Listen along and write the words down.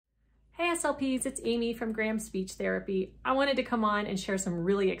Hey SLPs, it's Amy from Graham Speech Therapy. I wanted to come on and share some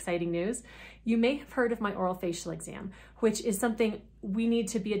really exciting news. You may have heard of my oral facial exam, which is something we need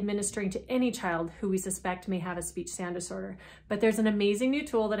to be administering to any child who we suspect may have a speech sound disorder. But there's an amazing new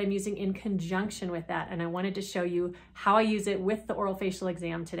tool that I'm using in conjunction with that, and I wanted to show you how I use it with the oral facial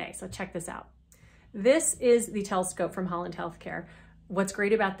exam today. So check this out. This is the TelScope from Holland Healthcare. What's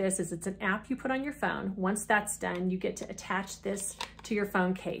great about this is it's an app you put on your phone. Once that's done, you get to attach this to your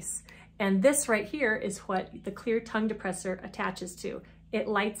phone case. And this right here is what the clear tongue depressor attaches to. It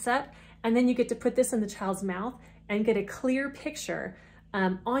lights up, and then you get to put this in the child's mouth and get a clear picture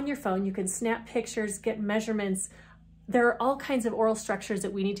on your phone. You can snap pictures, get measurements. There are all kinds of oral structures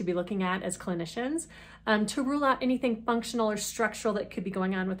that we need to be looking at as clinicians to rule out anything functional or structural that could be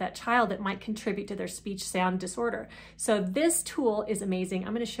going on with that child that might contribute to their speech sound disorder. So this tool is amazing.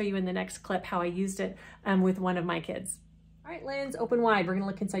 I'm going to show you in the next clip how I used it with one of my kids. All right, lens, open wide. We're gonna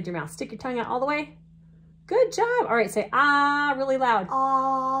look inside your mouth. Stick your tongue out all the way. Good job. All right, say ah really loud.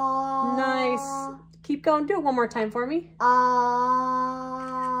 Ah. Nice. Keep going. Do it one more time for me.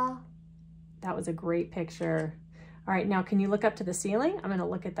 Ah. That was a great picture. All right, now can you look up to the ceiling? I'm gonna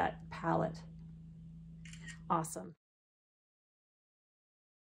look at that palate. Awesome.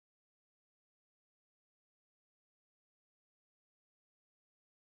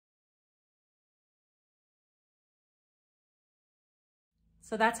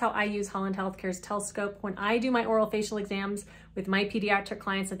 So that's how I use Holland Healthcare's TelScope. When I do my oral facial exams with my pediatric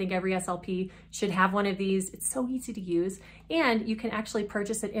clients, I think every SLP should have one of these. It's so easy to use, and you can actually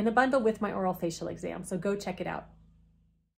purchase it in a bundle with my oral facial exam. So go check it out.